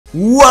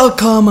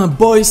Welcome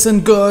boys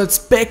and girls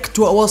back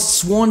to our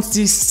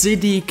Swansea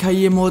City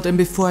career mode, and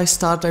before I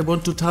start I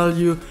want to tell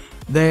you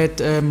that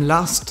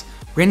last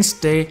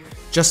Wednesday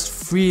just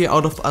 3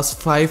 out of us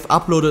 5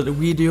 uploaded a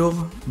video,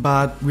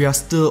 but we are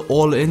still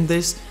all in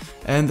this.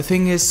 And the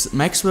thing is,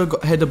 Maxwell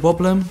had a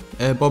problem,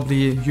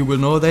 probably you will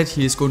know that,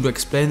 he is going to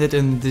explain it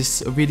in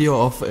this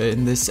video of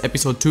in this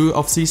episode 2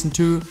 of season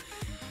 2,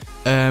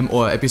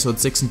 or episode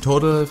 6 in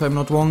total if I'm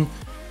not wrong.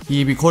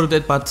 He recorded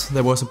it, but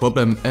there was a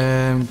problem.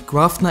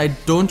 Craftner I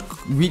don't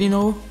really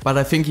know, but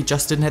I think he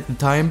just didn't have the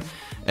time.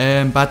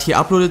 But he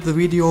uploaded the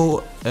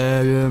video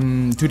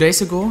 2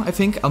 days ago, I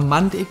think, on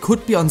Monday.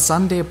 Could be on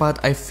Sunday, but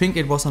I think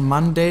it was on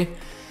Monday.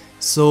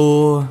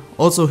 So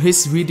also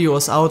his video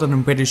is out, and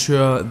I'm pretty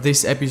sure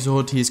this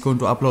episode he's going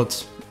to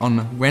upload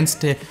on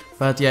Wednesday.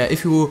 But yeah,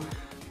 if you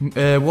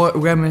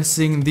were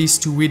missing these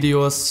 2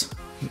 videos,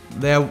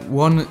 there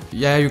one,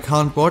 yeah, you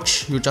can't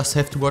watch. You just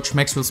have to watch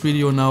Maxwell's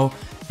video now,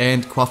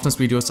 and Craftner's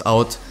video is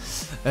out.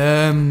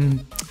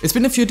 It's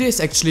been a few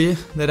days actually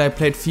that I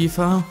played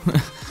FIFA.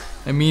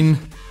 I mean,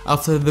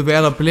 after the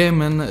Werder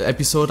Bremen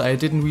episode I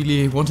didn't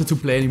really wanted to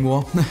play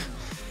anymore.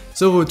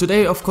 So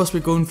today of course we're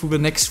going through the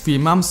next 3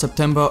 months,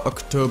 September,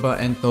 October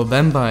and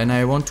November, and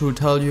I want to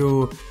tell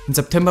you in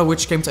September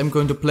which games I'm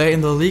going to play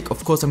in the league.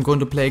 Of course I'm going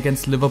to play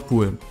against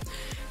Liverpool.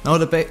 Now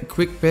the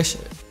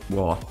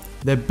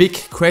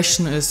big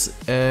question is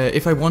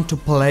if I want to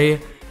play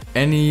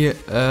any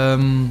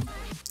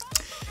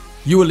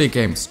EuroLeague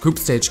games, group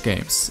stage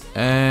games,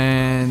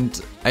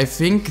 and I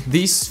think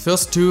these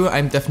first 2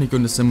 I'm definitely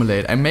going to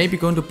simulate. I may be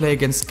going to play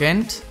against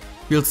Ghent,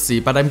 we'll see,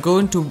 but I'm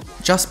going to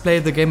just play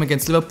the game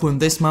against Liverpool in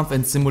this month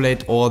and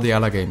simulate all the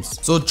other games.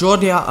 So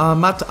Jordi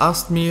Ahmad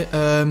asked me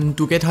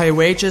to get high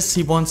wages.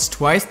 He wants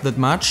twice that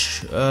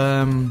much.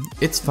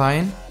 It's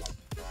fine.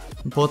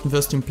 Important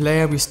first team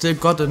player. We still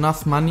got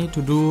enough money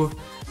to do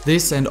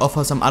this and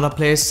offer some other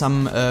players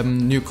some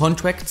new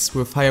contracts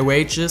with higher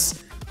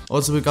wages.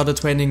 Also we got a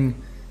training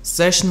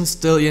session,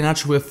 still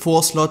Iheanacho with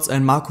 4 slots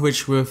and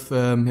Markovic with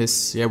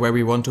his, where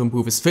we want to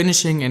improve his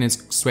finishing, and it's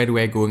straight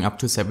away going up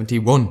to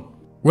 71.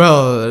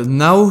 Well,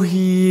 now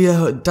he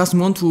doesn't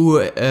want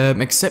to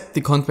accept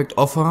the contract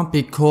offer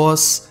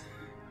because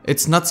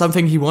it's not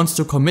something he wants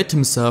to commit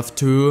himself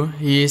to.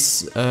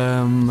 He's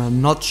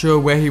not sure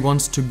where he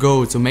wants to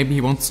go, so maybe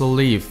he wants to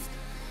leave.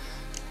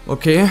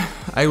 Okay,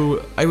 I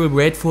will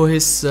wait for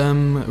his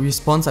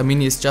response. I mean,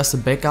 he's just a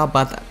backup,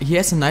 but he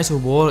has a nice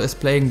overall, is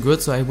playing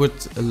good, so I would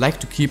like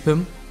to keep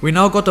him. We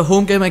now got a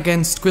home game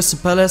against Crystal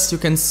Palace. You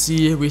can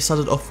see we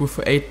started off with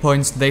 8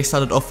 points, they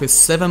started off with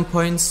 7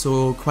 points,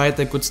 so quite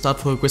a good start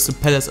for Crystal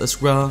Palace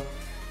as well.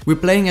 We're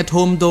playing at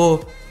home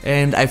though,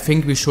 and I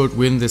think we should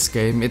win this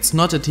game. It's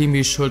not a team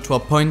we should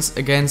drop points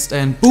against,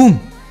 and boom!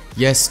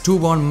 Yes,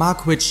 2-1,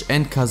 Markovic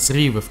and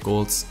Kazri with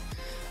goals.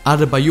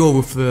 Adebayor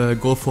with a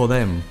goal for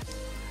them.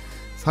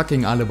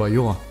 Fucking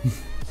Adebayor.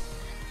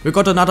 We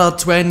got another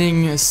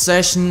training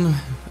session,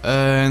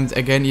 and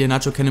again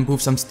Iheanacho can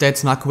improve some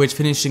stats. Markovic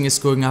finishing is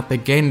going up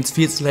again. It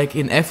feels like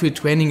in every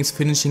training his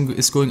finishing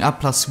is going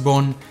up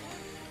 +1.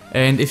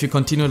 And if you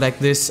continue like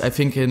this, I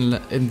think in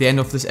the end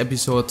of this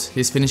episode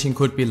his finishing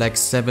could be like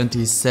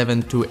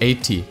 77 to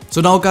 80. So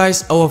now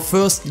guys, our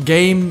first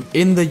game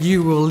in the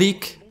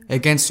EuroLeague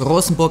against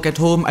Rosenborg at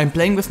home. I'm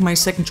playing with my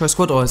second choice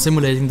squad, or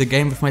simulating the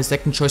game with my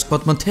second choice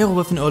squad. Montero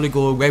with an early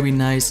goal, very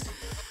nice.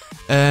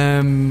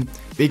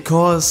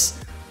 Because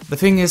the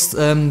thing is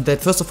that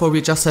first of all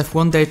we just have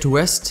 1 day to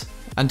rest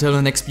until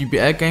the next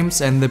BBL games,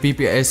 and the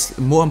BBL is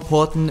more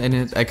important,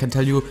 and I can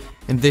tell you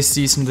in this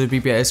season the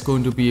BBL is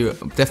going to be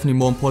definitely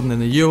more important than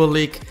the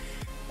EuroLeague.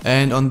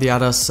 And on the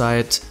other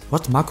side,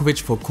 what,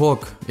 Markovic for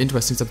Cork,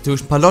 interesting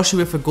substitution. Paloschi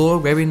with a goal,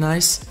 very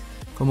nice.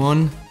 Come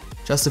on,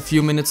 just a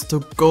few minutes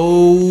to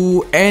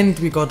go, and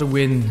we got a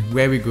win,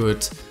 very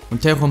good.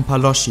 Montero and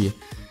Paloschi.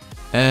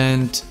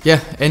 And yeah,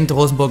 and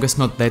Rosenborg is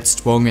not that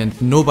strong,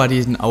 and nobody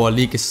in our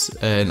league is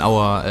in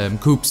our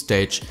group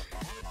stage,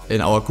 in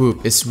our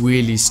group, is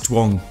really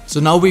strong. So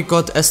now we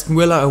got Aston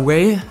Villa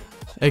away.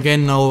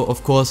 Again now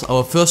of course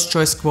our first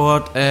choice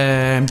squad,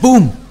 and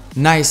boom!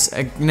 Nice,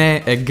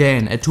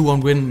 again a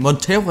 2-1 win.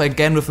 Montero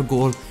again with a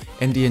goal,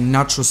 and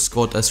Iheanacho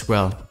scored as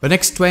well. The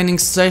next training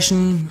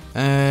session,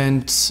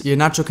 and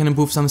Iheanacho can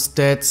improve some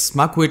stats.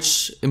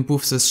 Markovic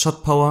improves his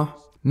shot power.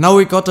 Now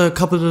we got a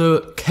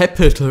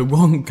Capital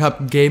One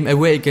Cup game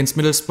away against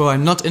Middlesbrough.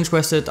 I'm not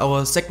interested.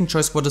 Our second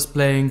choice squad is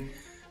playing.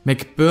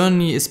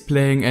 McBurney is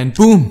playing, and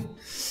boom!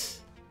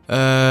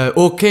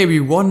 Okay, we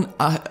won.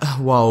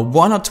 Wow,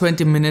 1 or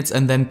 20 minutes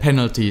and then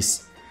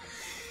penalties.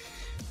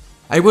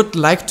 I would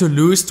like to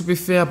lose, to be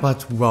fair,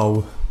 but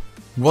wow,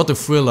 what a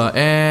thriller.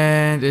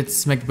 And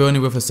it's McBurney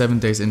with a 7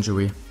 days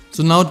injury.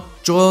 So now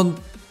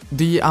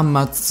Jordi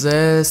Ahmad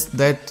says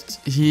that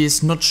he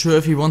is not sure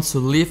if he wants to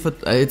leave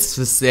it. It's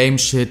the same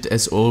shit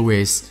as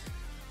always.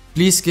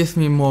 Please give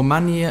me more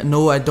money.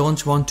 No, I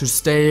don't want to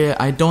stay.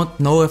 I don't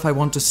know if I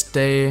want to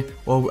stay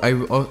or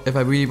if I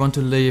really want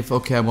to leave.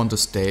 Okay, I want to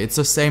stay. It's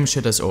the same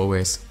shit as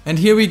always. And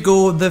here we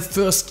go, the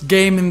first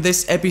game in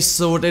this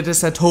episode. It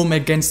is at home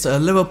against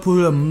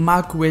Liverpool.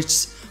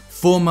 Markovic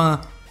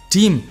former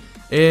team.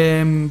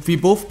 We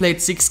both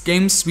played 6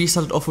 games. We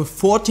started off with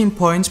 14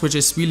 points, which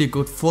is really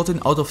good. 14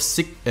 out of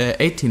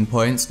 18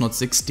 points, not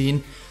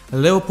 16.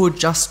 Liverpool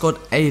just got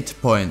 8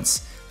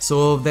 points.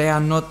 So they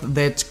are not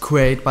that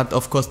great, but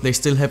of course they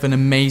still have an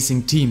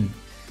amazing team.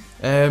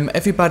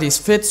 Everybody is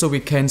fit, so we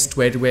can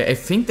straight away. I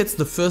think that's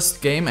the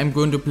first game I'm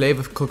going to play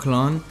with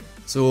Coquelin,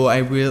 so I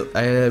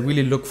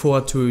really look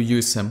forward to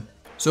use him.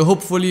 So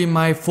hopefully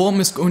my form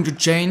is going to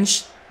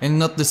change and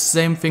not the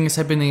same thing is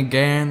happening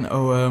again,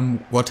 or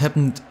what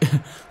happened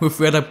with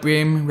Werder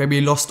Bremen, where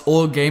we lost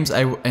all games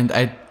and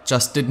I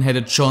just didn't have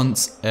a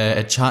chance.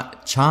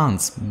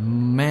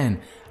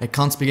 Man, I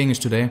can't speak English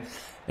today.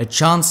 A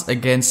chance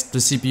against the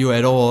CPU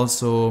at all.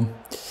 So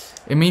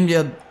I mean, we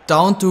are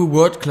down to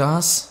world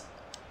class.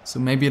 So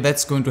maybe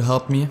that's going to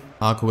help me.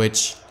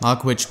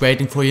 Markovic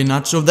waiting for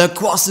Iheanacho. The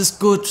cross is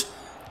good.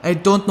 I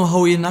don't know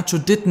how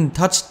Iheanacho didn't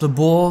touch the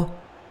ball.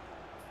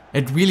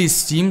 It really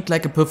seemed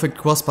like a perfect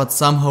cross, but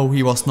somehow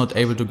he was not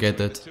able to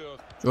get it.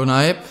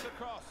 Jonah.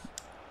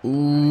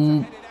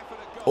 Ooh.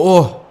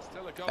 Oh.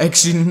 I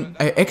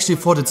actually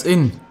thought it's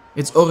in.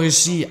 It's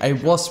Origi. I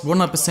was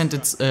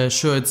 100%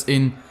 sure it's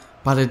in,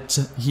 but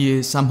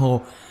he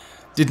somehow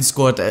didn't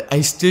score it.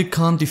 I still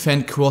can't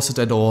defend cross it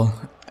at all.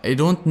 I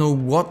don't know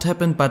what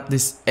happened, but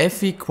this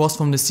effie cross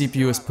from the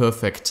CPU is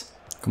perfect.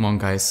 Come on,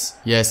 guys.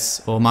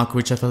 Yes. Or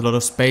Markovic has a lot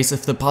of space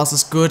if the pass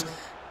is good.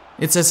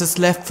 It says his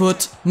left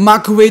foot.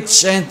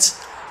 Markovic, and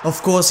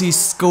of course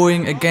he's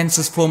going against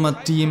his former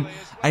team.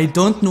 I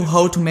don't know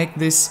how to make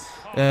this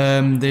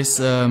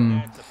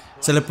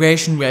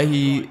celebration where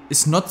he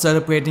is not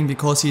celebrating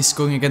because he's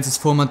going against his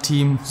former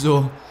team.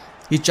 So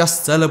he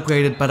just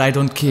celebrated, but I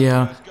don't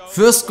care.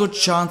 First good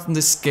chance in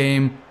this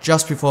game,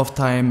 just before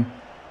time.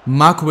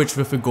 Markovic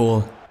with a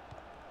goal.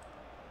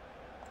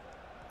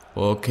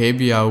 Okay,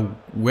 we are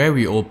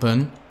very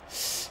open.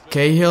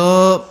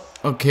 Cahill.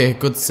 Okay,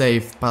 good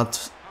save,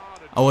 but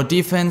our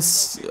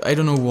defense, I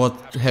don't know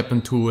what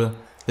happened to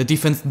the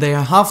defense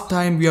there. Half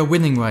time, we are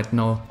winning right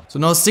now. So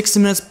now 60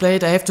 minutes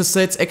played. I have to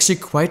say it's actually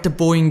quite a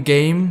boring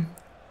game.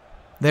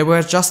 There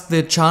were just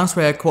the chance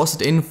where I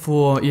crossed it in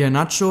for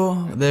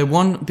Iheanacho, the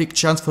one big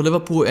chance for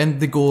Liverpool and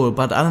the goal,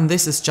 but other than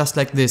this it's just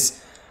like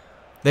this.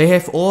 They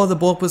have all the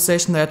ball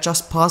possession, they are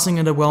just passing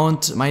it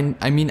around.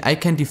 I mean, I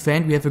can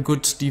defend, we have a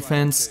good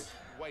defense,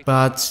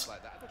 but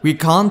we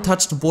can't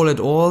touch the ball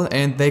at all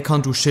and they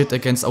can't do shit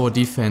against our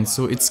defense.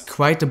 So it's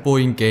quite a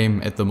boring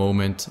game at the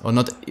moment, or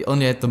not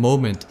only at the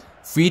moment.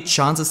 3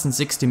 chances in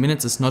 60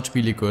 minutes is not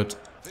really good.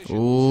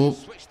 Oh,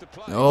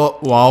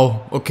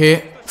 wow,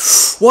 okay.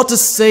 What a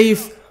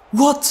save!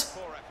 What?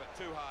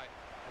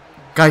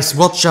 Guys,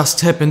 what just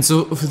happened?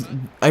 So,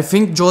 I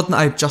think Jordan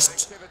I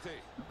just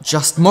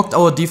mocked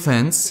our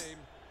defense.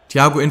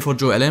 Thiago in for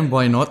Joe Allen,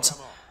 why not?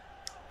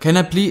 Can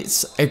I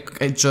please...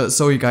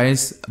 sorry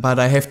guys, but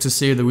I have to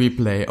say the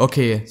replay.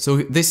 Okay, so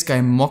this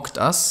guy mocked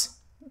us.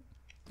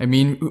 I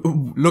mean,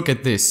 look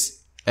at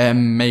this.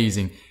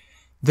 Amazing.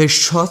 They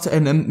shot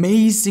an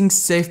amazing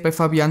save by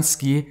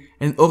Fabianski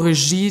and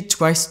Origi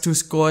tries to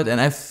score it, and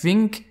I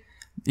think...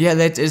 yeah,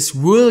 that is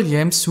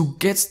Williams who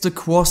gets the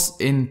cross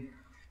in.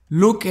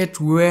 Look at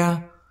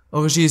where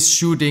Origi is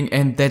shooting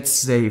and that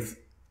save.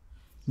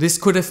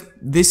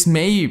 This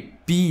may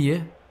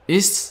be,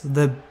 is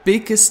the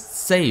biggest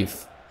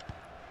save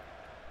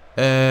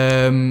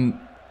ever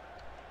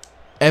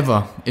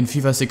in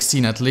FIFA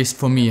 16, at least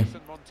for me.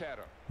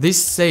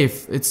 This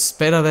save, it's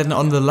better than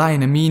on the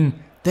line. I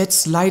mean, that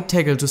slide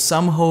tackle to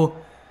somehow...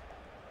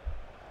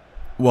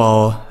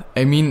 wow,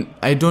 I mean,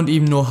 I don't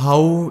even know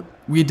how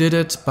we did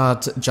it,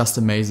 but just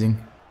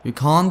amazing. We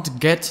can't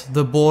get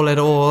the ball at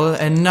all.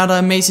 Another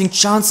amazing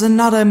chance,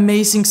 another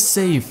amazing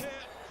save.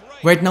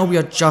 Right now we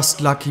are just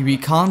lucky. We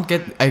can't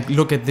get...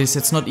 look at this,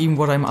 it's not even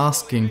what I'm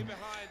asking.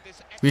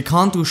 We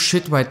can't do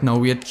shit right now.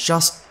 We are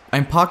just...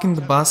 I'm parking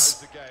the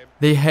bus.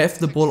 They have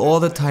the ball all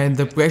the time.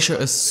 The pressure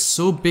is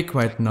so big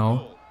right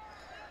now.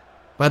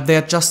 But they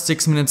are just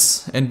 6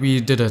 minutes and we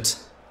did it.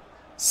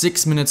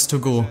 6 minutes to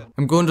go.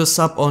 I'm going to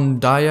sub on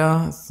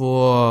Dyer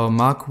for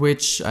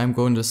Markovic. I'm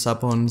going to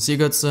sub on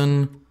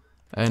Sigurdsson.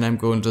 And I'm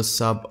going to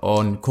sub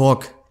on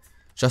Kork.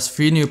 Just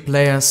 3 new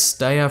players.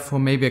 Dyer for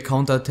maybe a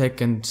counter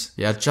attack, and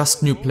yeah,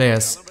 just new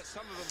players.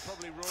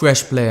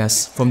 Fresh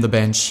players from the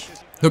bench.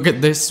 Look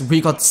at this.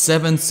 We got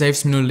 7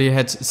 saves. We only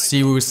had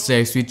 0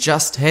 saves. We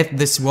just had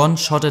this one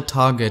shot at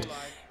target.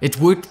 It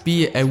would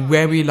be a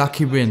very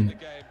lucky win.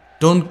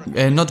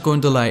 Not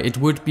going to lie. It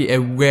would be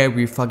a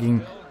very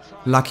fucking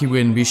lucky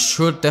win. We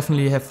should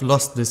definitely have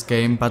lost this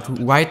game, but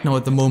right now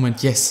at the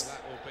moment, yes.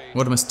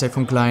 What a mistake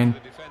from Klein.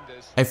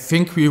 I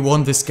think we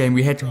won this game.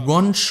 We had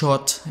 1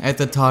 shot at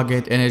the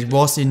target and it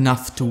was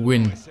enough to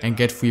win and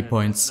get 3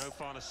 points.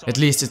 At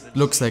least it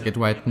looks like it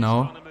right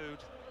now.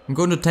 I'm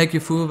going to take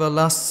you through the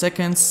last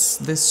seconds.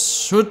 This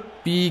should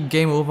be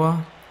game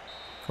over.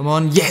 Come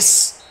on,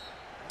 yes!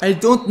 I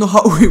don't know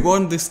how we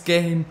won this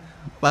game,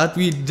 but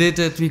we did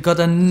it. We got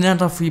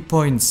another 3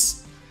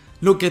 points.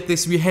 Look at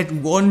this, we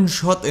had 1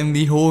 shot in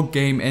the whole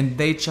game and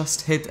they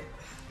just had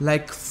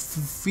like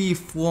 3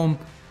 from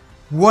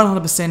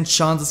 100%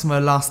 chances in the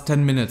last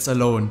 10 minutes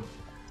alone.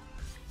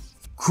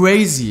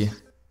 Crazy.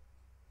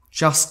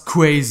 Just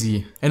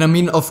crazy. And I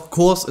mean, of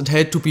course, it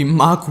had to be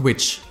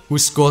Markovic who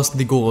scores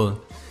the goal.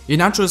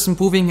 Iheanacho is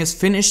improving his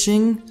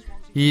finishing.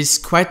 He's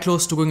quite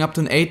close to going up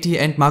to an 80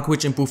 and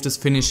Markovic improved his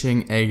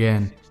finishing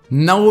again.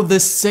 Now the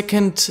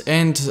second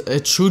and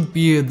it should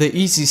be the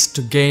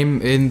easiest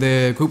game in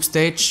the group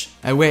stage.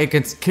 Away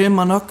against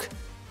Kilmarnock.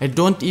 I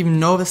don't even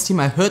know this team.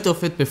 I heard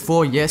of it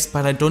before, yes,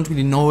 but I don't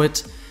really know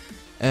it.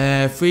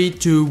 3,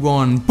 2,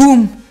 1,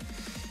 boom!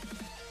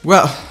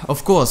 Well,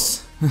 of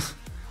course.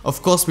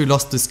 Of course we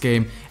lost this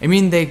game. I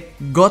mean, they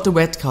got a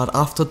red card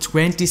after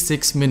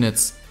 26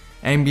 minutes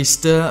and we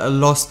still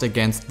lost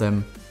against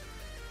them.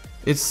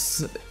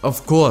 It's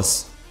of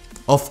course.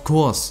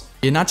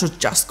 Iheanacho's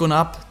just gone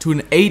up to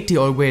an 80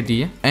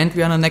 already and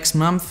we are in the next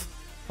month,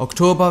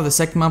 October, the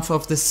second month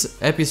of this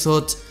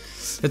episode.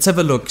 Let's have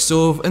a look.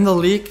 So in the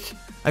league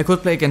I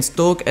could play against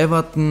Stoke,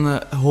 Everton,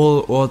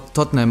 Hull or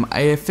Tottenham.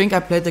 I think I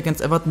played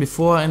against Everton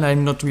before and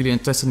I'm not really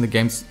interested in the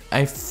games.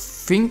 I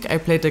think I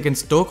played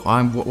against Stoke, or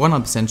I'm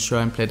 100% sure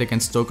I played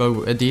against Stoke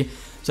already.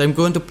 So I'm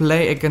going to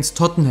play against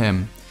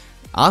Tottenham.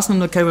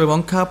 Arsenal in the Carabao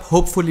One Cup,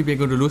 hopefully we're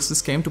going to lose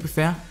this game to be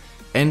fair.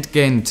 And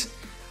Ghent.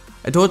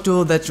 I told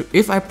you that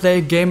if I play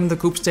a game in the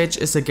group stage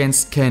is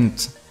against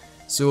Ghent.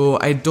 So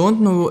I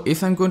don't know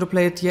if I'm going to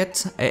play it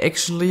yet. I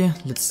actually,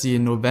 let's see,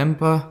 in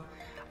November.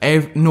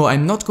 No,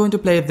 I'm not going to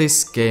play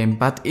this game,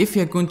 but if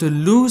you're going to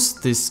lose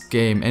this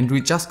game and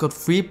we just got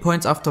 3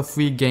 points after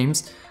 3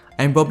 games,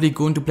 I'm probably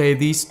going to play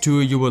these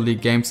 2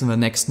 EuroLeague games in the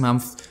next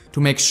month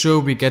to make sure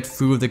we get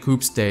through the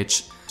group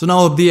stage. So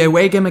now the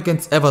away game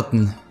against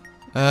Everton.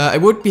 I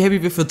would be happy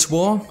with a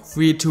draw.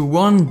 3, 2,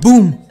 1,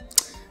 boom!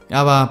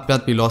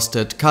 But we lost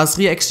it.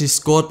 Kasri actually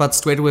scored, but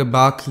straight away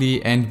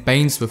Barkley and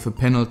Baines with a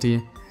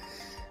penalty.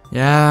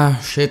 Yeah,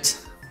 shit.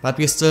 But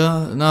we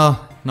still, no,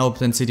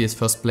 Plan City is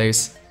first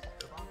place.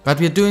 But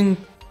we're doing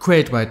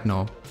great right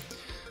now.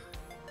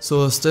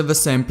 So still the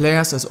same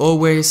players as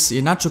always.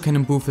 Iheanacho can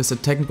improve his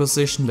attacking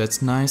position,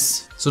 that's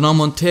nice. So now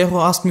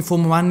Montero asked me for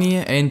money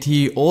and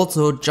he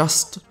also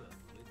just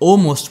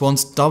almost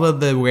wants double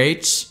the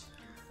wage.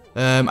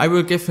 I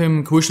will give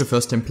him crucial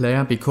first team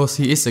player because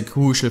he is a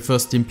crucial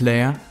first team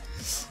player.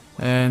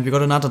 And we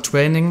got another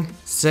training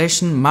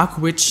session.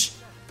 Markovic,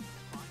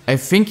 I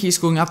think he's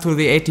going up to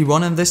the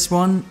 81 in this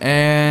one.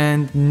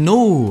 And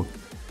no!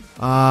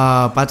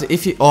 But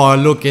if he, oh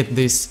look at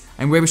this.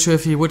 I'm very sure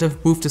if he would have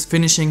improved his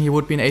finishing he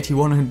would be an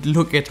 81 and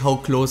look at how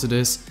close it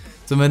is.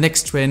 So in the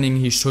next training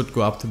he should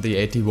go up to the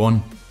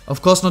 81.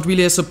 Of course not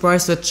really a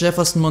surprise that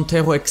Jefferson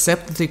Montero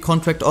accepted the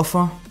contract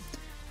offer.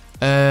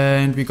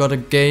 And we got a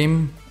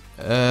game.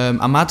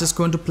 Amat is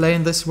going to play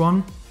in this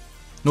one.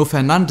 No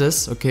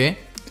Fernandes, okay.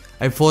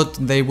 I thought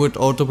they would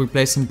auto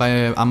replace him by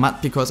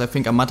Amat because I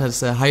think Amat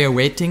has a higher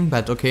rating,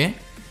 but okay.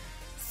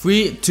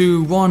 3,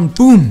 2, 1,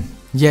 boom!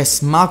 Yes,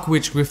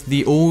 Markovic with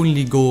the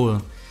only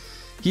goal.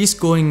 He's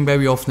scoring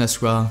very often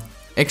as well.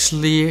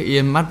 Actually,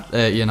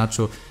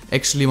 Iheanacho.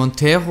 Actually,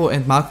 Montero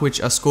and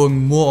Markovic are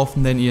scoring more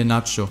often than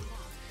Iheanacho.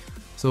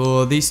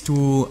 So these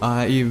two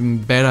are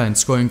even better in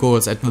scoring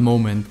goals at the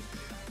moment.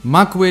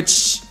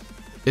 Markovic,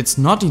 it's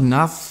not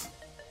enough.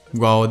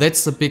 Wow,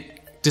 that's a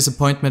big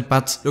disappointment,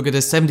 but look at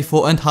this,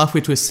 74 and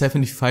halfway to a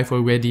 75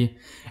 already.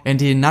 And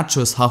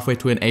Iheanacho is halfway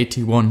to an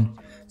 81.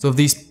 So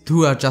these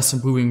two are just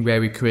improving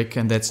very quick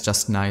and that's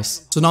just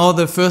nice. So now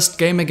the first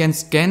game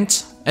against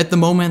Ghent. At the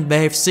moment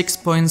they have 6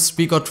 points,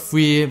 we got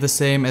 3, the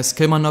same as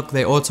Kilmarnock,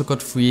 they also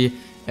got 3.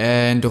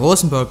 And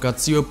Rosenborg got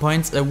 0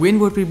 points. A win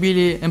would be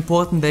really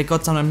important, they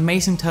got some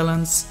amazing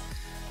talents.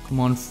 Come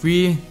on,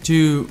 3,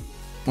 2,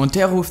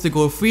 Montero with the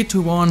goal, 3,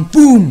 2, 1,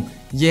 boom!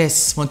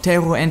 Yes,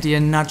 Montero and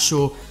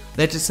Iheanacho,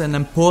 that is an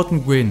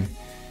important win.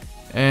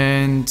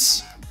 And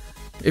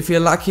if you're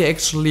lucky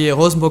actually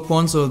Rosenborg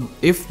won, so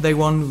if they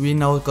won we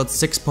now got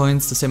 6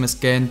 points, the same as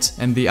Ghent,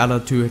 and the other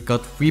two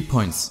got 3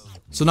 points.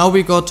 So now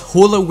we got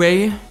Hull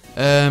away.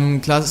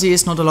 Class E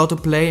is not allowed to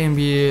play and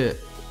we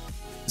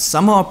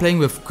somehow are playing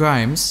with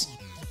Grimes.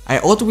 I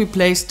auto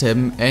replaced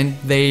him and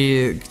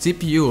the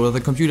CPU or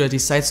the computer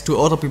decides to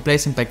auto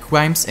replace him by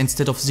Grimes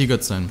instead of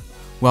Sigurdsson.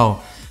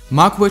 Wow.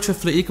 Markovic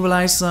with the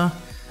equalizer.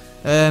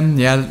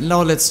 Yeah,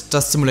 now let's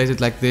just simulate it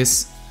like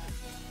this.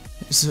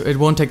 So it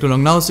won't take too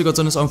long. Now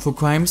Sigurdsson is on for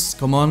Grimes.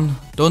 Come on,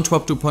 don't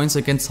drop 2 points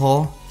against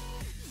Hull.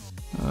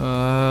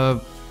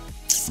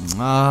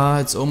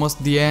 It's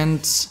almost the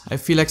end. I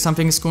feel like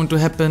something is going to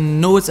happen.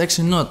 No, it's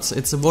actually not.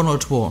 It's a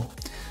 1-2.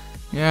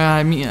 Yeah,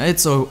 I mean,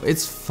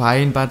 it's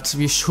fine, but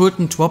we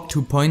shouldn't drop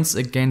 2 points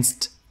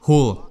against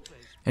Hull.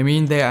 I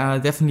mean, they are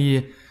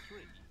definitely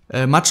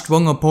much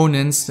stronger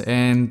opponents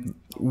and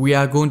we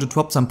are going to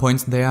drop some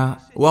points there.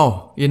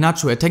 Wow,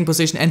 Iheanacho, attacking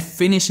position and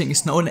finishing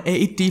is now an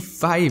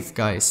 85,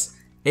 guys.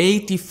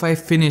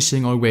 85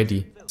 finishing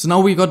already. So now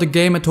we got a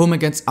game at home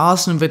against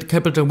Arsenal with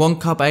Capital One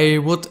Cup. I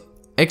would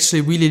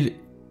actually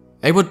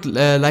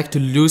like to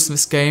lose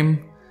this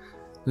game.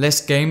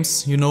 Less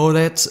games, you know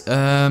that.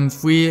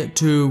 3,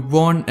 2,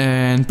 1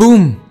 and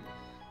boom!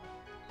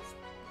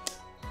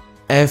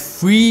 A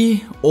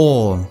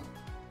 3-all.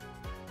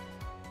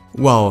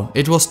 Wow,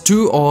 it was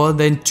 2-2,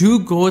 then 2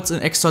 goals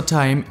in extra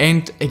time,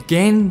 and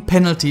again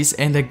penalties,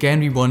 and again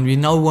we won. We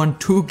now won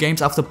 2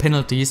 games after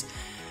penalties.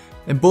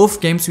 In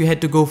both games we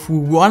had to go through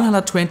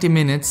 120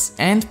 minutes,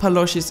 and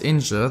Palosh is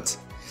injured.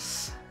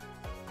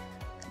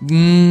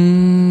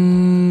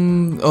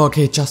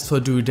 Okay, just for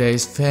 2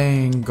 days.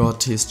 Thank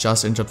God he's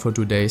just injured for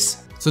 2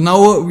 days. So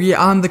now we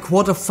are in the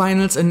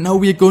quarterfinals, and now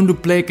we're going to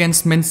play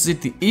against Man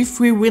City.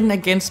 If we win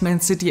against Man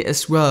City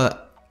as well,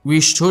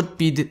 we should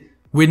be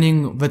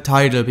winning the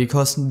title,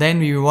 because then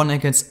we won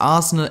against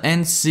Arsenal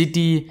and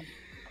City.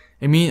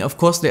 I mean, of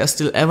course there are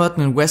still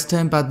Everton and West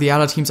Ham, but the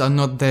other teams are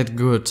not that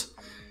good.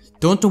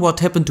 Don't know what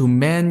happened to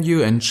Man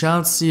U and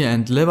Chelsea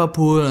and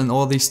Liverpool and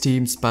all these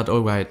teams, but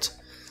alright.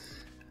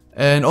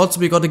 And also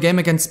we got a game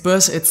against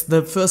Spurs. It's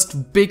the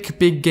first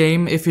big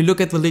game. If you look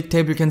at the league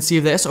table, you can see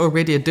there's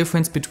already a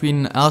difference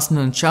between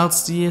Arsenal and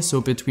Chelsea, so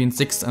between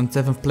 6th and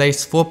 7th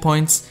place, 4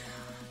 points.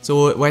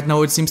 So right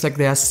now it seems like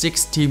there are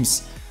 6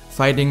 teams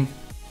fighting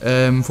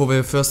for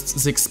the first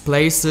 6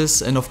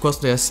 places, and of course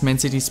there's Man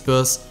City,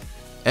 Spurs,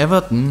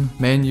 Everton,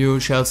 Man U,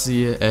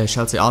 Chelsea,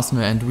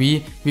 Arsenal, and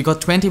we got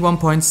 21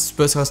 points,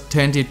 Spurs has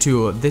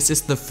 22. This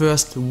is the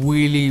first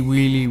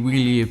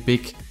really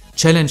big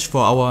challenge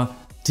for our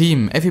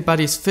team.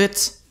 Everybody's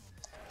fit.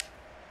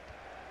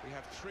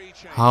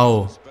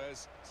 How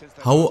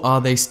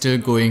are they still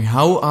going?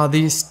 How are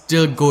they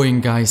still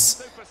going,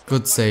 guys?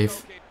 Good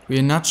save.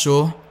 We're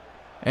Nacho.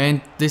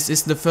 And this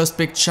is the first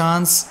big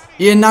chance.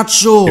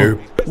 Nacho!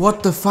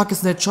 What the fuck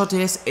is that shot? He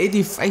has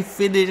 85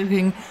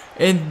 finishing,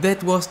 and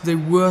that was the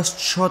worst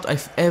shot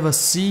I've ever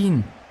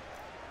seen.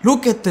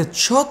 Look at that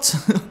shot!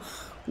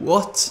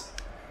 What?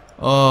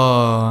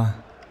 Oh.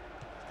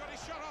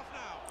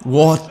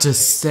 What a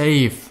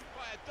save!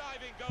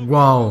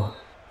 Wow.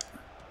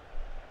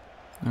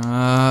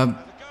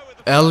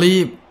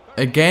 Ali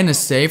again a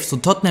save, so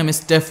Tottenham is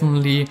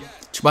definitely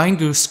trying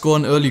to score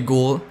an early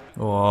goal.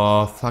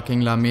 Oh,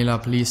 fucking Lamela,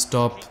 please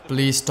stop.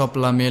 Please stop,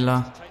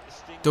 Lamela.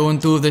 Don't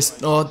do this.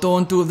 Oh,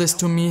 don't do this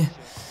to me.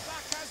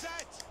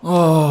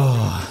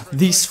 Oh,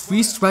 these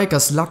 3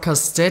 strikers,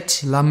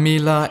 Lacazette,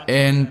 Lamela,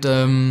 and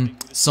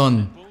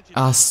Son,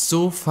 are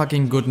so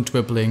fucking good in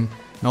dribbling.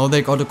 Now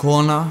they got a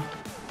corner,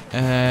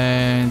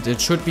 and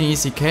it should be an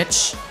easy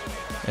catch.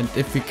 And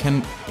if we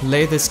can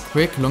play this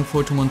quick, long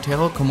throw to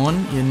Montero, come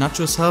on,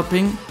 Iheanacho's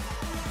helping.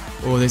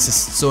 Oh, this is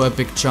so a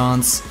big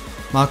chance.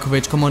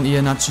 Markovic, come on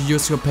Iheanacho,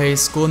 use your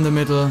pace, go in the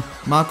middle.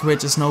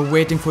 Markovic is now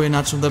waiting for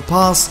Iheanacho, the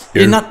pass.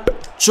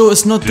 Iheanacho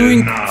is not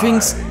doing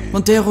things.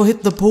 Montero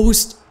hit the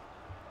post.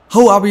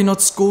 How are we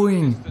not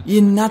scoring?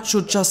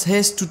 Iheanacho just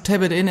has to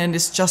tap it in and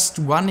is just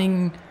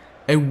running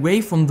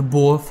away from the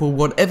ball for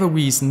whatever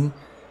reason.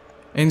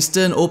 And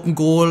still an open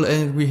goal,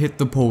 and we hit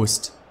the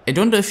post. I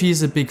don't know if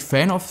he's a big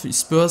fan of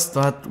Spurs,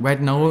 but right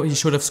now he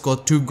should have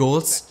scored 2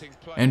 goals.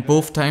 And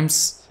both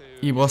times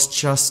he was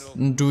just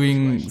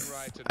doing,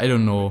 I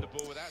don't know.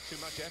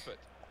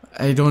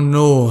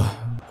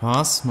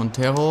 Pass,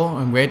 Montero,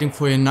 I'm waiting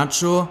for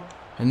Iheanacho.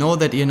 I know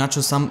that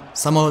Iheanacho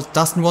somehow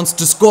doesn't want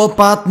to score,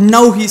 but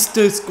now he's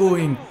still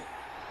scoring.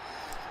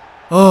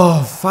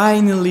 Oh,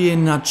 finally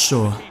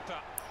Iheanacho.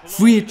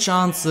 3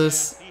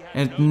 chances,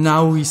 and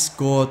now he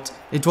scored.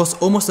 It was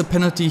almost a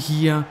penalty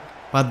here,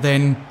 but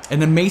then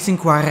an amazing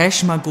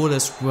Quaresma goal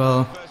as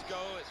well.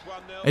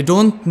 I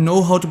don't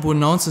know how to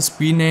pronounce his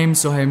screen name,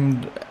 so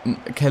I'm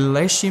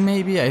Kaleshi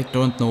maybe, I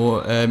don't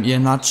know.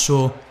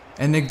 Iheanacho,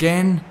 and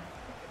again,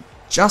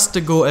 just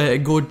a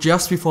goal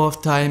just before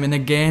time, and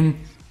again,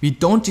 we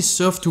don't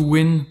deserve to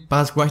win,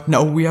 but right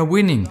now we are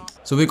winning.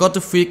 So we got the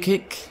free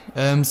kick.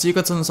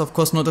 Sigurdsson is of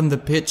course not on the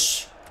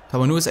pitch.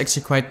 Tabanu is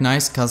actually quite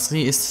nice.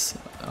 Kasri is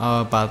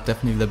but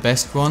definitely the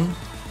best one.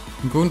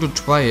 I'm going to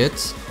try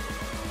it.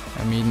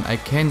 I mean, I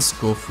can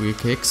score free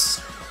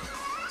kicks.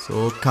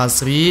 So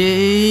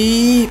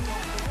Kasri,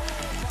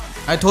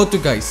 I told you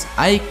guys,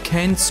 I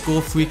can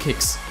score free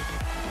kicks.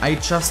 I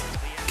just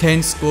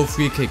can score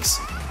free kicks.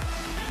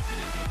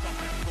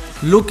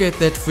 Look at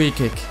that free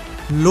kick.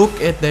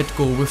 Look at that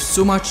goal with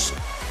so much,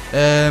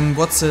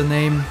 what's the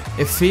name?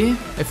 Effet?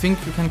 I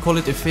think you can call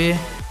it effet.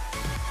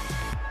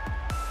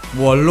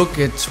 Wow, look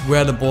at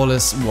where the ball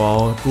is.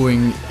 Wow,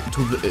 going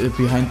to the,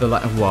 behind the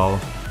line. Wow.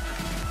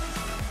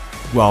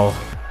 Wow.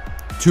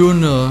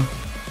 2-0.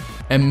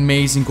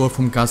 Amazing goal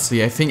from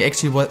Gasly. I think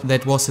actually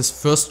that was his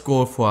first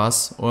goal for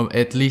us, or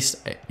at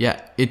least,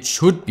 yeah, it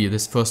should be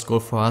this first goal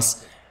for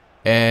us,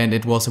 and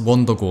it was a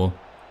wonder goal.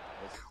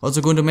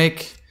 Also going to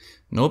make,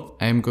 nope,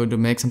 I'm going to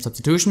make some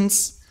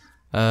substitutions,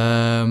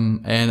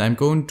 and I'm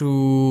going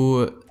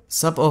to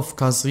sub off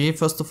Gasly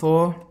first of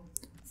all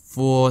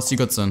for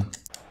Sigurdsson.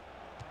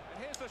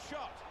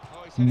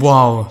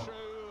 Wow.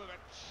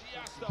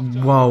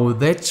 Wow,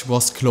 that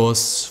was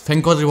close.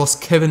 Thank God it was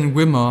Kevin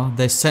Wimmer,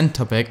 the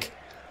center back.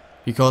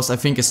 Because I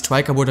think a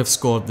striker would have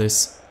scored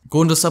this.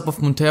 Going to sub of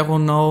Montero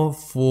now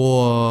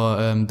for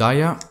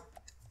Dyer.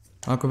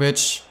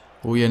 Markovic.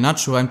 Oh,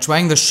 Iheanacho. I'm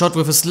trying the shot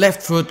with his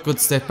left foot. Good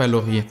step by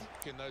Lori.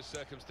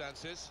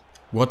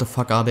 What the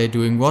fuck are they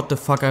doing? What the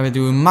fuck are they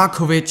doing?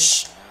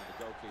 Markovic.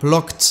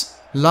 Blocked.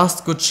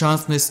 last good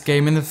chance in this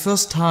game. In the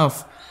first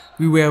half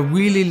we were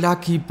really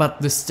lucky,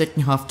 but the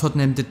second half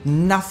Tottenham did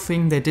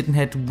nothing. They didn't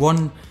had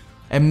one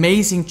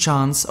amazing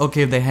chance.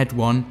 Okay, they had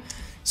one.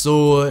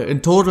 So in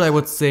total I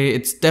would say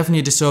it's definitely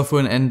a deserved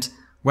win, and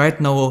right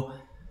now,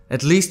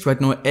 at least right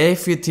now,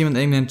 every team in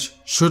England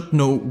should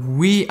know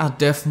we are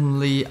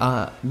definitely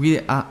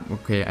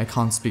okay, I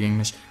can't speak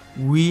English.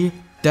 We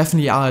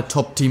definitely are a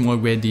top team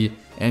already,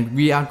 and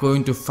we are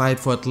going to fight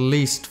for at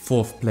least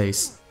 4th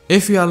place.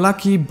 If we are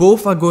lucky,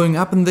 both are going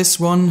up in this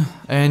one,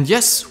 and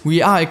yes,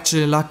 we are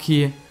actually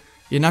lucky.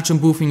 Iheanacho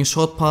improving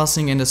short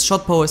passing, and his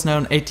shot power is now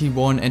on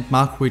 81, and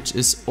Markwich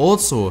is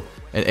also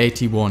at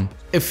 81.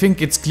 I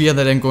think it's clear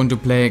that I'm going to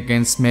play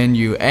against Man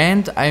U,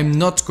 and I'm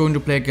not going to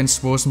play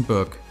against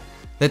Rosenborg.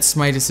 That's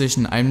my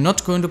decision. I'm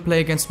not going to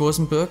play against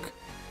Rosenborg,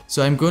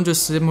 so I'm going to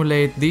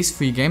simulate these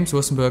 3 games,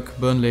 Rosenborg,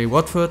 Burnley,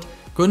 Watford.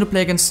 Going to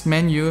play against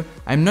Man U.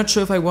 I'm not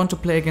sure if I want to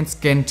play against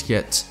Ghent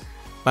yet,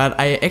 but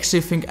I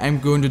actually think I'm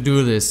going to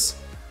do this.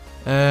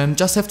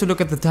 Just have to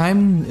look at the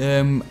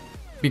time,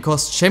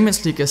 because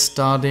Champions League is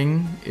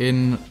starting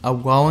in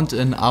around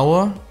an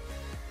hour,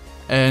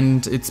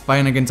 and it's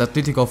Bayern against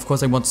Atletico. Of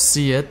course I want to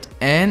see it,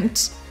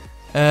 and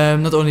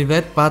not only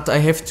that, but I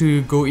have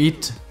to go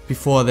eat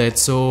before that.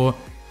 So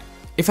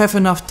if I have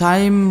enough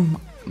time,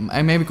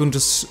 I'm maybe going to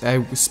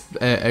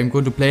I'm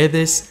going to play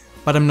this,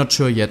 but I'm not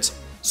sure yet.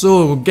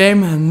 So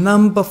game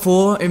number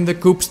 4 in the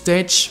group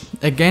stage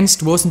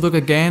against Rosenborg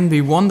again.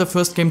 We won the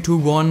first game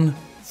 2-1,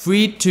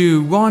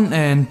 3-2-1,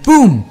 and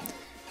boom!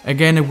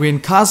 Again a win.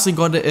 Casri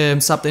got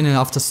subbed in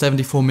after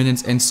 74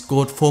 minutes and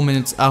scored 4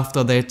 minutes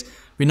after that.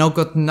 We now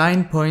got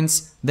 9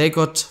 points, they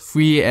got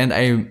 3, and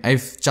I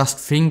just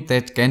think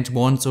that Ghent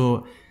won,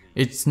 so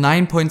it's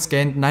 9 points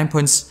Ghent, 9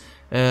 points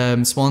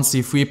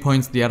Swansea, 3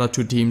 points the other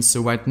 2 teams.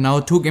 So right now,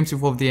 2 games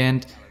before the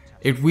end,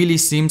 it really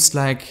seems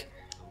like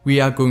we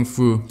are going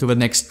through to the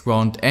next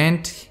round,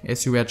 and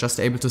as you were just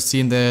able to see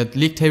in the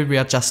league table, we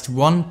are just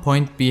 1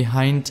 point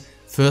behind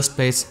first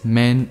place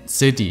Man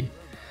City.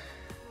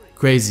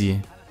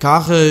 Crazy.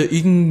 Karel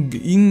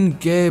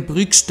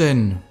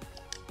Ingebrigtsen.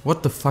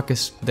 What the fuck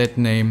is that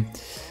name?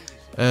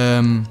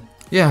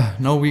 Yeah,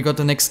 now we got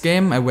the next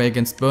game, away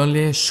against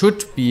Burnley.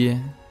 Should be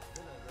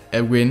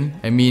a win.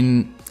 I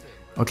mean,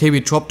 okay, we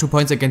dropped 2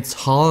 points against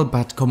Hull,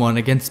 but come on,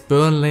 against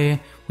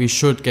Burnley we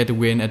should get a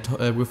win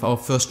with our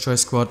first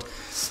choice squad.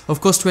 Of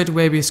course, straight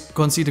away we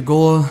concede a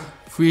goal,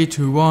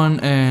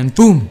 3-2-1, and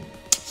boom!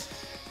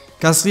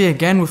 Casri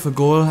again with a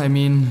goal. I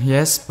mean,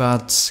 yes,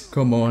 but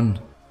come on.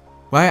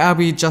 Why are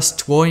we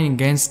just drawing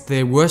against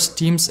the worst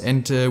teams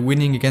and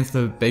winning against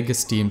the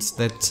biggest teams?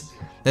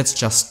 That's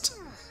just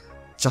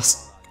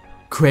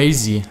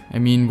crazy. I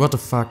mean, what the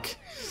fuck.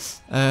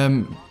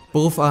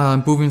 Both are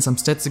improving some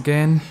stats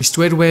again. We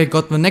straight away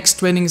got the next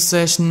training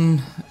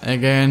session.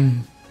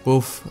 Again,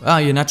 both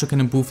Iheanacho can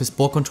improve his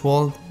ball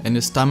control and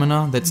his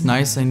stamina. That's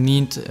nice. I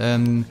need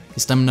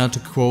his stamina to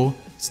grow.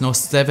 It's now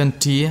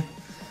 70.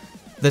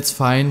 That's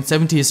fine.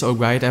 70 is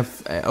alright.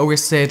 I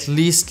always say at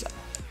least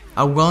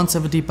around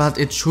 70, but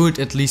it should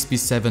at least be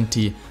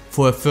 70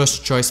 for a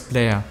first choice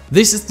player.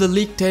 This is the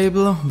league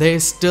table. There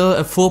is still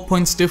a 4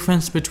 points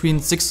difference between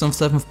 6th and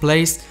 7th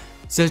place.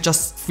 Still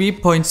just 3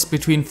 points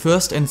between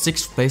 1st and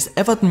 6th place.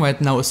 Everton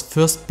right now is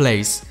 1st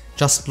place.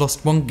 Just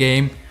lost 1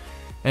 game.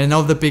 And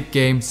now the big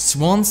game,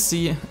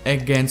 Swansea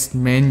against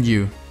Man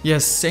U.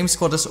 Yes, same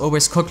squad as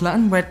always.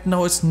 Coquelin right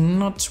now is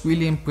not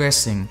really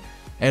impressing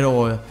at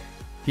all.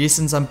 He's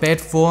in some bad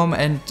form,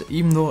 and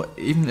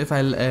even if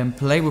I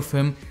play with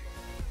him,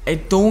 I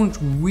don't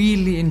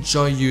really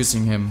enjoy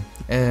using him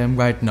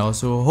right now.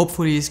 So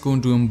hopefully he's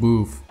going to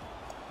improve.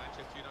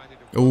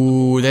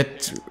 Oh,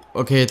 that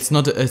okay.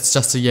 It's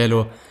just a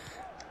yellow.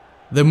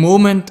 The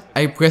moment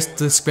I pressed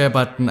the square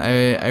button,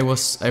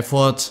 I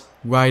thought,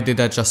 why did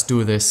I just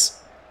do this?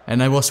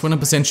 And I was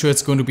 100% sure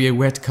it's going to be a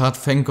red card.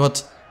 Thank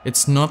God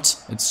it's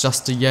not. It's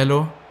just a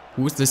yellow.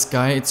 Who is this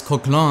guy? It's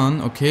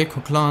Coquelin. Okay,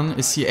 Coquelin.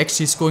 Is he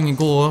actually scoring a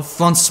goal?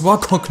 Francois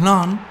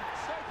Coquelin.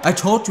 I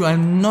told you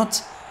I'm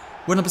not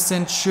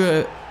 100%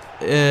 sure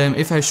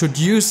if I should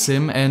use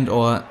him,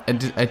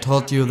 I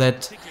told you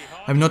that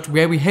I'm not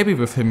very happy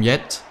with him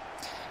yet.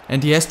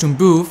 And he has to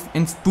improve,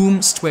 and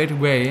boom, straight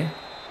away.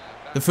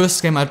 The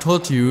first game I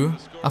told you,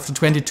 after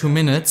 22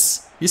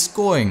 minutes, he's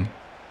scoring.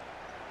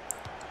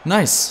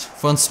 Nice,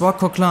 Francois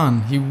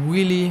Coquelin. He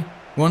really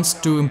wants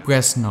to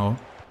impress now.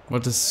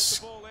 What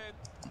is...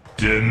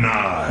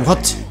 Denied.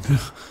 What?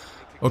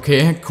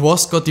 Okay,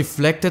 cross got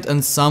deflected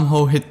and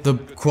somehow hit the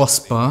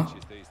crossbar.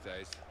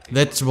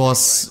 That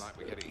was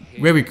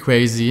very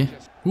crazy.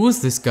 Who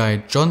is this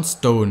guy? John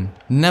Stone.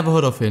 Never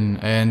heard of him,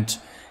 and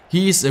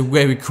he is a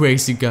very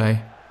crazy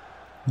guy.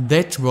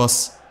 That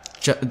was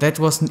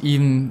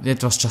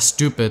just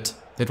stupid.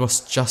 That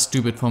was just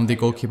stupid from the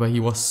goalkeeper. He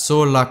was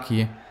so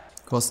lucky.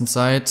 Cross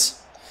inside.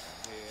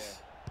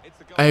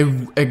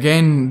 I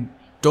again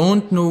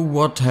don't know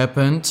what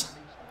happened.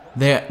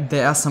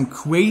 There are some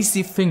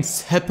crazy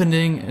things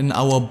happening in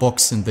our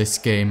box in this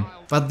game.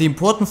 But the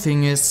important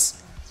thing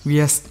is we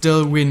are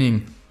still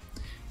winning.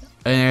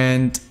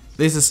 And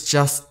This is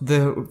just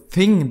the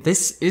thing.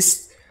 This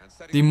is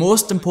the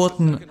most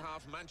important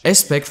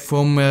aspect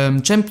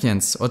from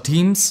champions or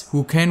teams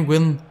who can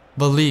win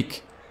the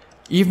league.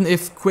 Even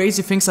if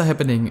crazy things are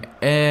happening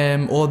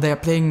or they are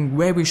playing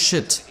very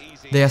shit,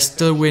 they are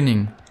still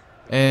winning.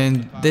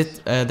 And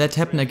that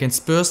happened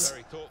against Spurs,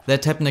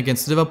 that happened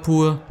against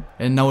Liverpool,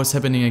 and now it's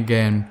happening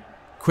again.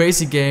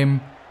 Crazy game,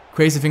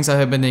 crazy things are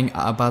happening,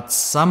 but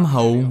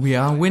somehow we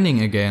are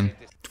winning again.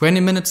 20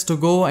 minutes to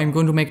go. I'm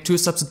going to make 2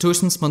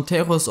 substitutions.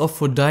 Montero is off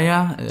for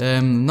Dyer.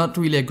 Not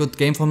really a good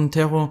game for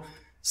Montero.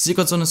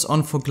 Sigurdsson is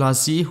on for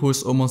Glassy, who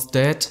is almost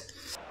dead.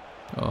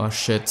 Oh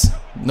shit.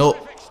 No.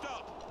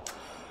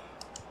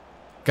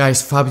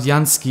 Guys,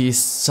 Fabianski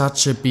is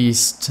such a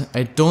beast.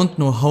 I don't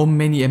know how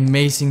many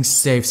amazing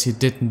saves he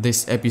did in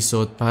this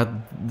episode, but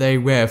they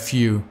were a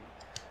few.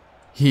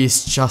 He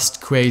is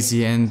just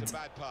crazy, and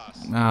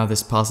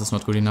this pass is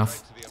not good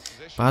enough.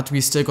 But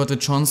we still got a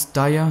chance.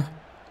 Dyer.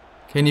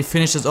 Can he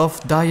finish it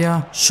off?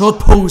 Dyer. Short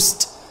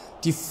post.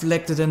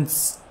 Deflected and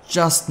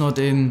just not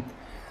in.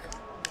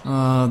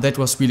 That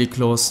was really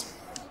close.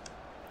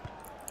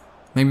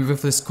 Maybe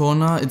with this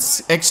corner.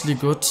 It's actually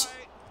good.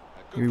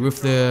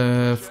 With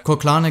the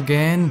Coquelin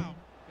again.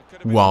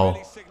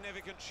 Wow.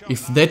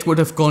 If that would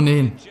have gone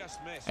in.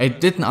 I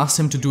didn't ask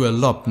him to do a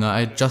lob. No,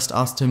 I just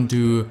asked him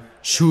to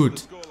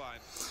shoot.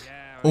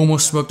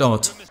 Almost worked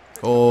out.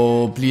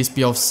 Oh, please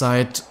be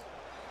offside.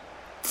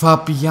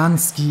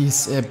 Fabianski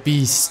is a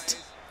beast.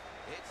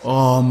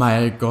 Oh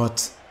my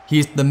god.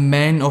 He's the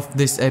man of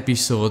this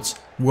episode.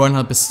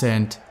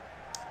 100%.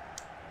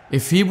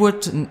 If he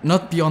would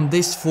not be on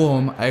this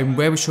form, I'm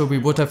very sure we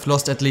would have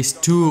lost at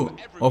least 2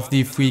 of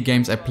the 3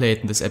 games I played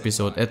in this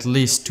episode. At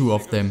least 2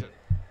 of them.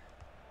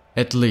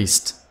 At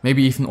least.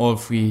 Maybe even all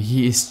 3.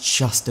 He is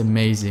just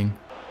amazing.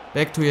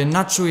 Back to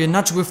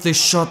Iheanacho with the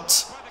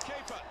shot.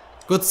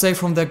 Good save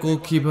from their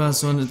goalkeeper,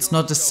 so it's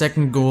not the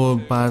second goal,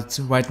 but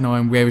right now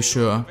I'm very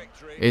sure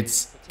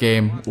it's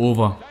game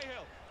over.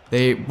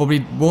 They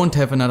probably won't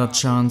have another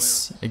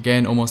chance.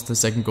 Again, almost the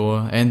second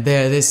goal. And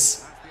there it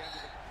is.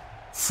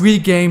 3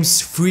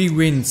 games, 3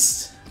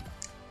 wins.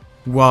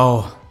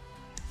 Wow.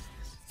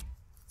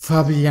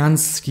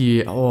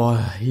 Fabianski, oh,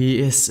 he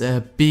is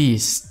a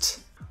beast.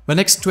 The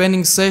next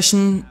training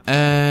session,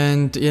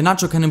 and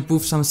Iheanacho can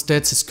improve some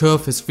stats, his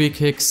curve, his free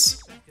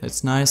kicks.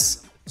 That's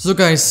nice. So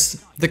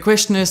guys, the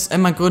question is,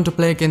 am I going to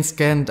play against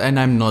Ghent? And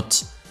I'm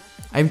not.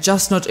 I'm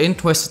just not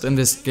interested in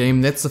this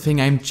game. That's the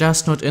thing, I'm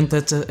just not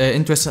interested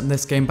in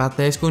this game, but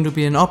there's going to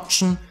be an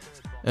option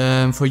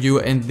for you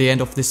at the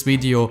end of this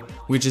video,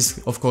 which is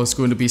of course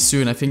going to be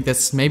soon. I think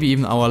that's maybe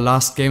even our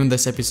last game in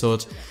this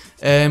episode.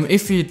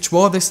 If we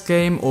draw this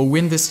game or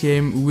win this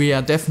game, we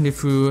are definitely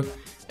through.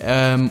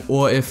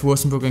 Or if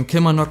Rosenborg and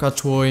Kilmarnock are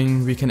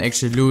drawing, we can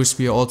actually lose,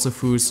 we are also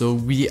through, so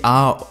we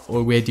are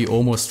already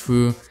almost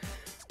through.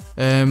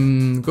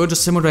 Go to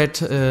simulate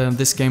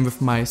this game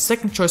with my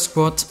second choice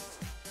squad.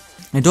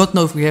 I don't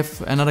know if we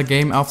have another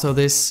game after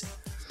this.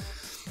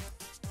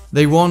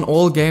 They won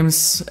all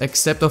games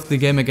except of the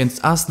game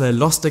against us. They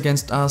lost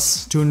against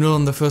us 2-0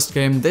 in the first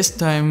game. This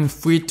time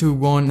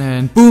 3-2-1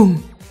 and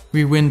boom!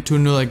 We win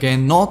 2-0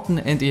 again. Norton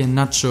and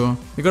Iheanacho.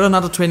 We got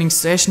another training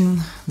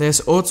session. There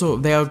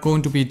are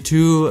going to be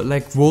 2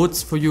 like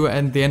votes for you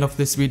at the end of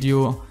this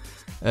video.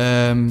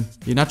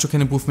 Iheanacho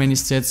can improve many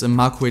stats and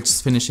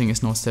Markovic's finishing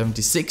is now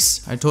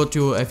 76. I told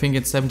you I think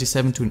it's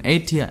 77 to an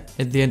 80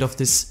 at the end of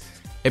this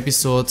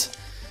episode.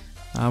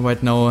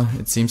 Right now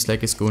it seems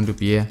like it's going to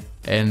be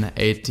an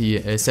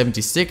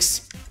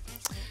 76.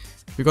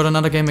 We got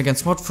another game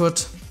against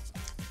Watford.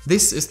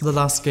 This is the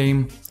last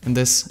game in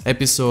this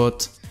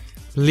episode.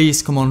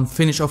 Please come on,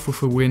 finish off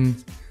with a win.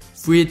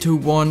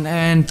 3-2-1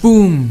 and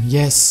boom!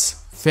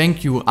 Yes!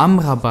 Thank you,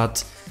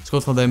 Amrabat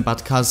scored for them,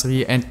 but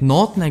Kasri and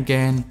Norton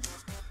again.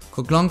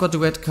 Coquelin got the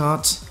red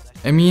card.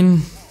 I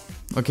mean,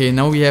 okay,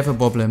 now we have a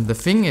problem. The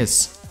thing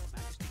is,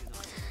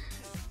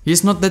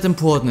 he's not that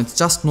important, it's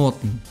just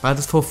Norton. But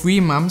it's for 3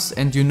 months,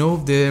 and you know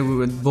the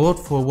board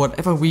for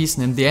whatever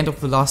reason in the end of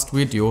the last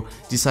video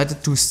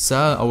decided to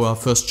sell our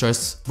first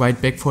choice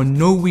right back for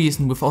no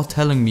reason without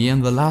telling me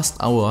in the last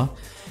hour.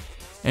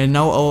 And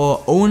now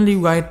our only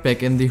right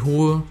back in the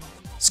whole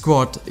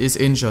squad is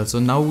injured. So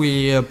now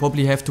we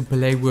probably have to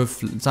play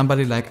with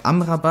somebody like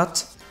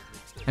Amrabat.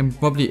 I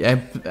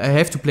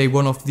have to play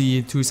one of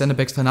the 2 center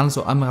backs,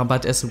 Fernando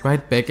Amrabat as a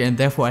right back, and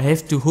therefore I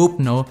have to hope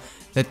now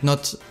that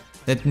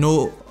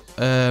no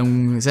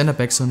center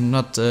backs, so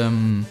not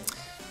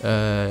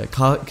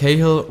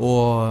Cahill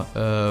or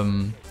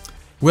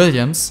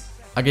Williams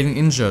are getting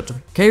injured.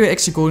 Cahill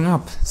actually going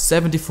up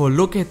 74.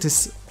 Look at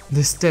this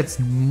stats,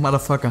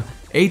 motherfucker.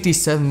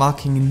 87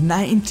 marking,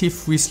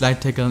 93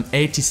 slide tackle, and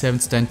 87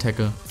 stand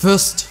tackle.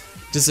 First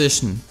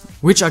decision.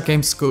 Which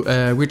games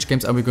are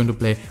we going to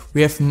play?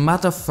 We have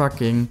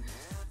motherfucking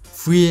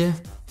 3,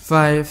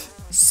 5,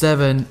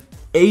 7,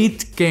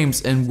 8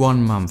 games in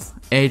 1 month.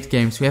 8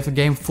 games. We have a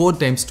game 4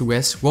 games to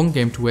West, 1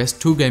 game to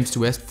West, 2 games to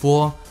West,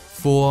 4,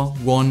 4,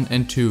 1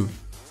 and 2.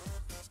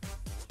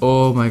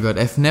 Oh my god,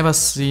 I've never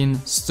seen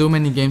so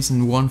many games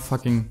in 1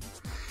 fucking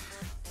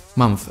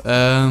month.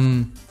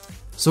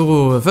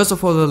 So first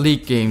of all, the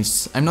league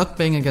games. I'm not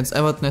playing against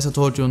Everton, as I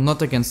told you,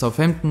 not against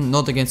Southampton,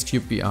 not against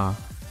QPR.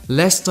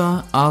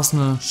 Leicester,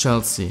 Arsenal,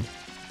 Chelsea.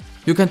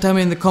 You can tell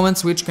me in the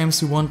comments which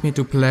games you want me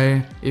to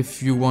play,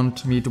 if you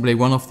want me to play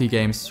one of the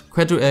games.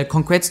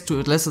 Congrats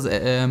to Leicester,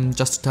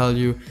 just to tell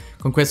you,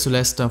 congrats to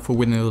Leicester for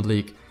winning the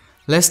league.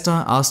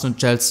 Leicester, Arsenal,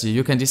 Chelsea.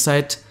 You can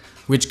decide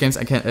which games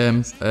I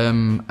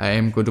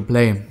am going to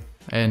play.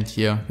 And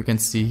here, you can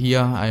see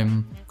here,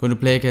 I'm going to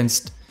play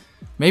against,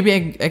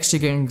 maybe actually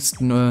against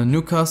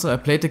Newcastle. I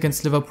played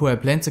against Liverpool, I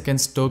played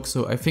against Stoke,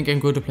 so I think I'm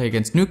going to play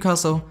against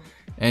Newcastle.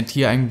 And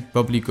here I'm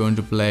probably going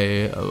to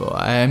play,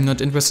 I'm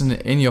not interested in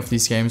any of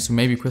these games, so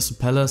maybe Crystal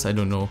Palace, I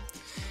don't know.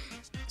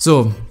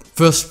 So,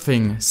 first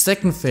thing.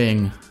 Second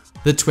thing,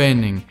 the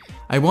training.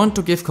 I want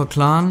to give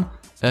Coquelin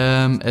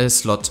a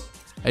slot.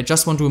 I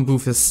just want to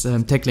improve his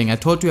tackling. I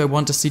told you I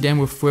want to see them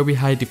with very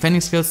high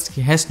defending skills.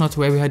 He has not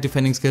very high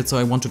defending skills, so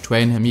I want to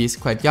train him. He is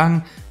quite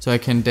young, so I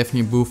can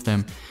definitely improve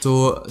them.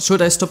 So,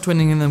 should I stop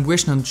training him in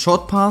vision and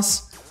short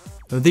pass?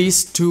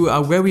 These two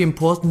are very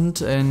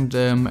important and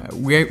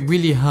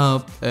really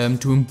help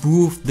to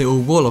improve the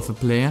overall of a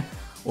player.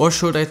 Or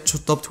should I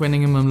stop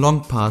training him in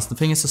long pass? The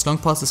thing is, his long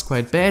pass is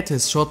quite bad,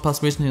 his short pass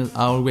vision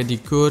are already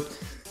good.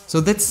 So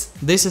this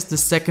is the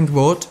second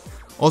vote,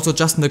 also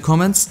just in the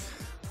comments.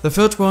 The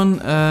third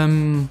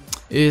one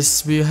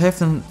is we have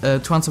a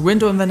transfer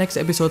window in the next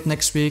episode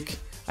next week.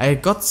 I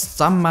got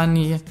some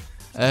money,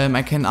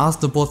 I can ask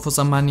the board for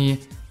some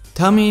money.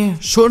 Tell me,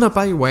 should I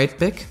buy right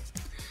back?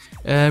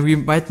 We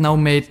right now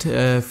made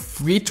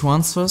 3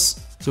 transfers,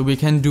 so we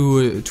can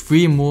do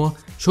 3 more.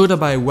 Should I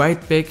buy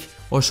right back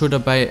or should I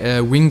buy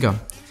a winger?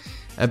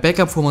 A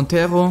backup for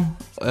Montero,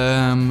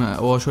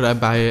 or should I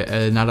buy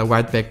another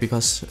right back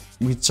because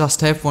we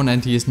just have one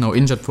and he is now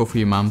injured for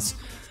 3 months.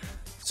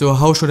 So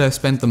how should I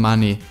spend the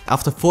money?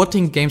 After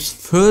 14 games,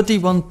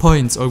 31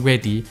 points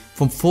already,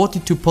 from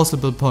 42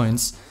 possible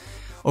points.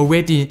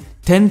 Already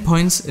 10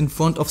 points in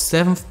front of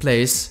 7th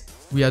place,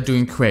 we are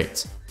doing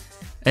great.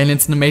 And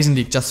it's an amazing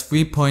league, just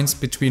 3 points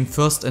between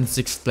 1st and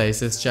 6th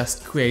place, it's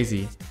just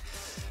crazy.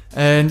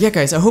 And yeah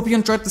guys, I hope you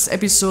enjoyed this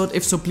episode.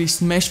 If so, please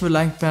smash the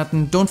like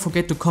button. Don't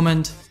forget to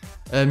comment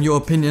your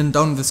opinion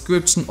down in the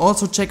description.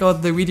 Also check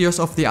out the videos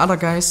of the other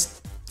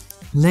guys.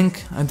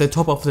 Link at the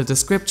top of the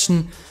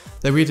description.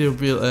 The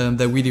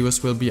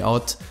videos will be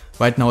out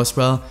right now as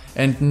well.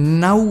 And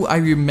now I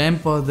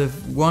remember the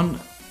one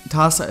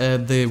task,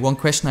 the one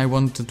question I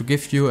wanted to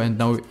give you, and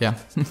now yeah.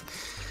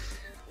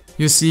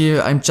 You see,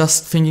 I'm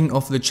just thinking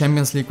of the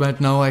Champions League right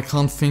now, I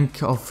can't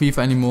think of FIFA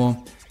anymore.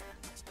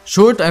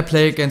 Should I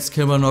play against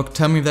Kilmarnock?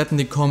 Tell me that in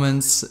the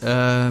comments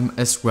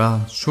as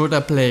well. Should I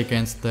play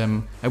against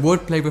them? I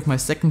would play with my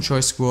second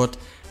choice squad.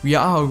 We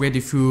are already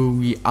through,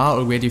 we are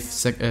already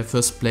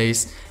first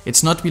place.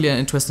 It's not really an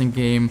interesting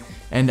game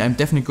and I'm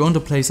definitely going to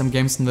play some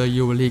games in the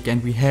EuroLeague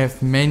and we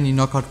have many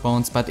knockout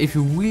rounds. But if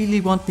you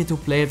really want me to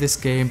play this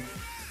game,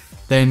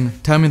 then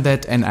tell me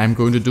that and I'm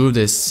going to do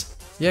this.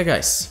 Yeah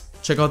guys.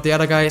 Check out the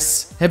other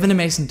guys, have an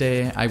amazing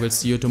day, I will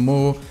see you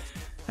tomorrow.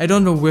 I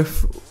don't know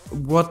with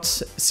what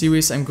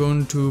series I'm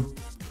going to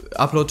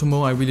upload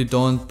tomorrow, I really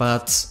don't,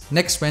 but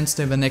next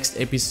Wednesday, the next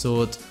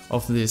episode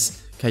of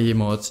this career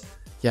mode.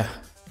 Yeah,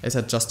 as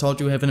I just told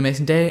you, have an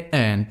amazing day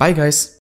and bye guys.